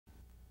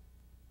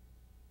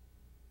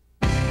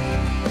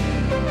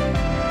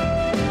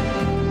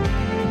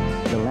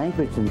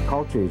language and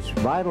culture is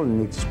vital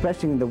in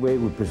expressing the way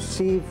we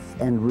perceive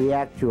and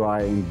react to our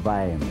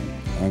environment.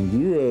 And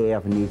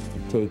UAF needs to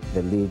take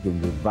the lead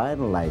in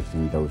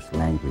revitalizing those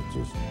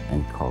languages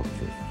and cultures.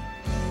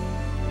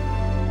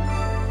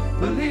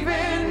 Believe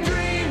in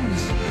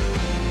dreams,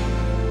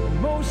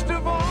 most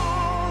of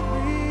all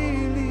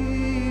believe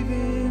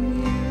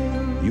in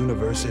you.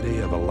 University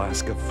of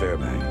Alaska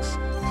Fairbanks,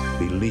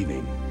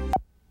 believing.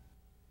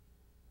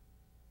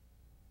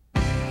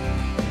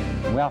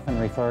 We often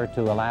refer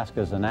to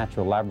Alaska as a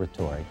natural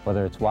laboratory,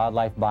 whether it's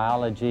wildlife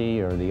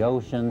biology or the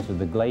oceans or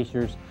the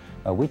glaciers.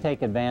 We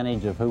take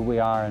advantage of who we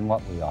are and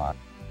what we are.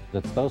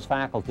 It's those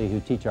faculty who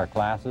teach our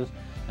classes,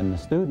 and the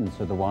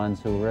students are the ones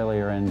who really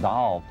are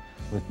involved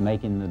with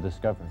making the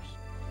discoveries.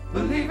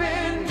 Believe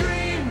in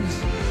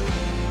dreams,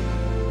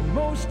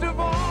 most of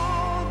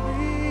all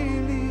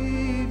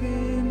believe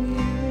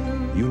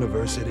in you.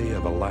 University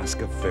of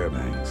Alaska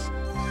Fairbanks,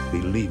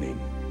 believing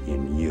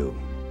in you.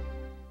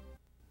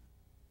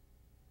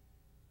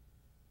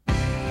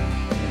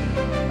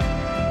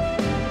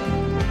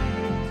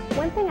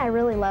 One thing I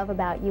really love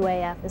about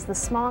UAF is the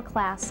small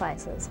class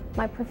sizes.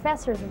 My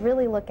professors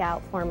really look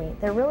out for me.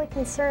 They're really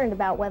concerned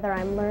about whether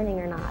I'm learning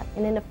or not.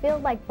 And in a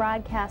field like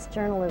broadcast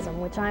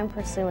journalism, which I'm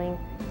pursuing,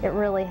 it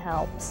really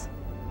helps.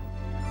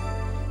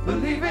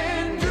 Believe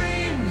in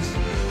dreams,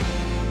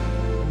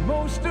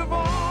 most of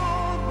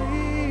all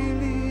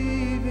believe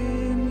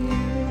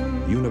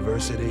in you.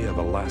 University of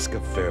Alaska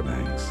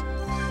Fairbanks,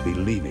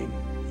 believing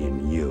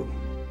in you.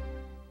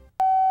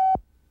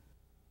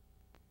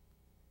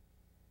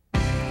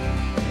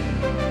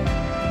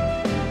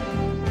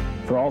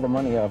 For all the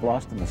money I've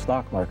lost in the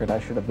stock market, I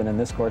should have been in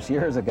this course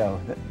years ago.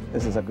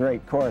 This is a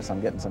great course. I'm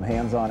getting some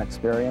hands-on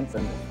experience,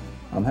 and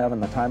I'm having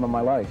the time of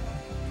my life.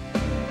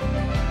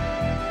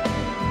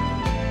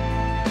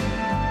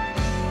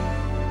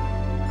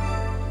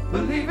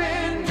 Believe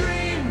in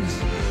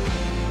dreams,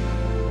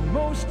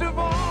 most of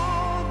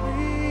all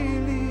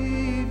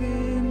believe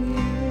in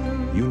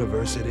you.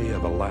 University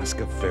of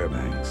Alaska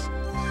Fairbanks,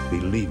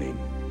 believing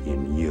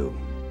in you.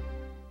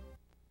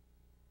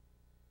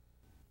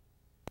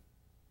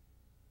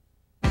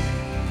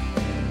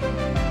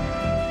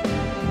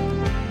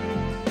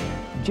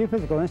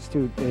 Geophysical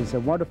Institute is a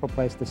wonderful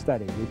place to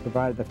study. We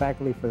provided the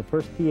faculty for the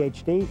first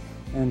PhD,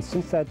 and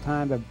since that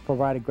time have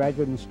provided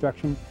graduate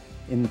instruction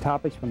in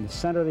topics from the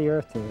center of the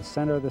Earth to the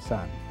center of the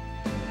Sun.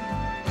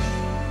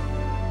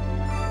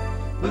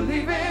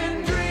 Believe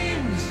in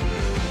dreams,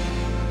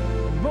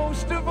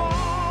 most of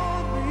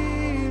all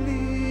believe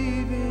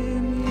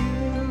in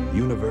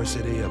you.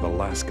 University of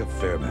Alaska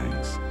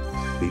Fairbanks,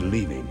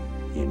 believing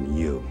in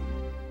you.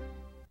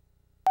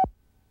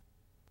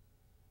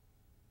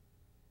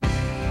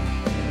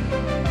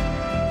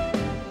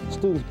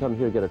 Students come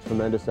here get a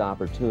tremendous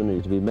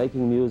opportunity to be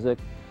making music,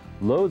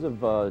 loads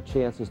of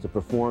chances to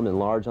perform in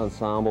large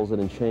ensembles and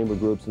in chamber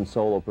groups and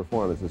solo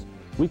performances.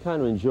 We kind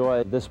of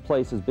enjoy this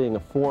place as being a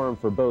forum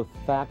for both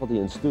faculty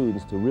and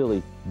students to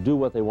really do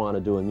what they want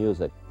to do in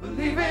music.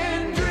 Believe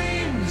in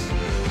dreams,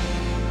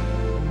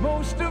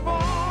 most of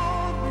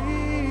all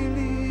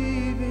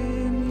believe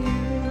in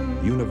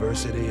you.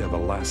 University of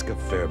Alaska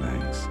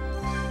Fairbanks,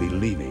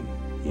 believing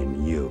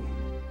in you.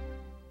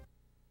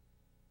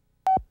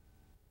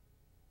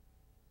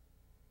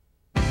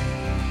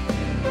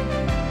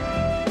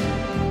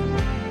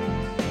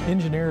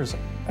 Engineers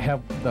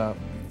have the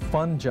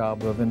fun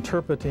job of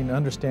interpreting,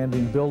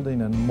 understanding,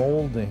 building, and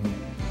molding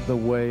the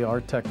way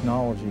our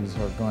technologies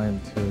are going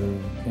to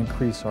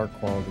increase our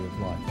quality of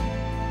life.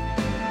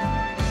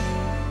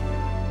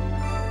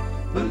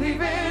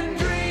 Believe in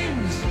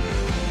dreams,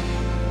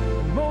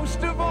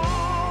 most of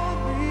all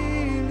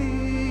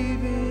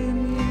believe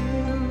in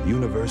you.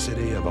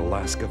 University of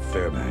Alaska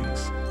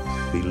Fairbanks,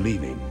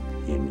 believing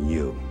in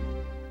you.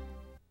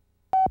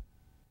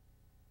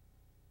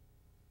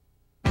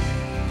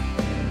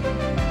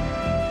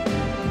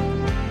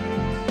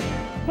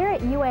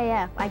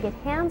 UAF, I get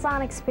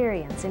hands-on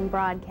experience in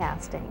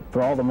broadcasting.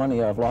 For all the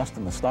money I've lost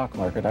in the stock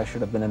market, I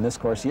should have been in this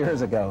course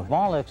years ago. Of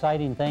all the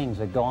exciting things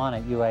that go on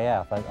at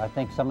UAF, I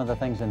think some of the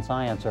things in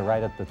science are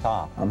right at the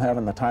top. I'm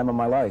having the time of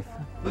my life.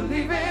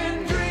 Believe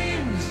in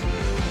dreams,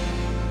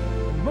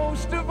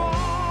 most of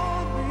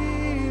all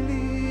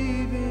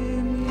believe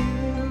in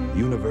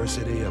you.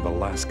 University of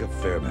Alaska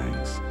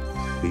Fairbanks,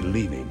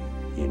 believing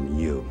in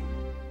you.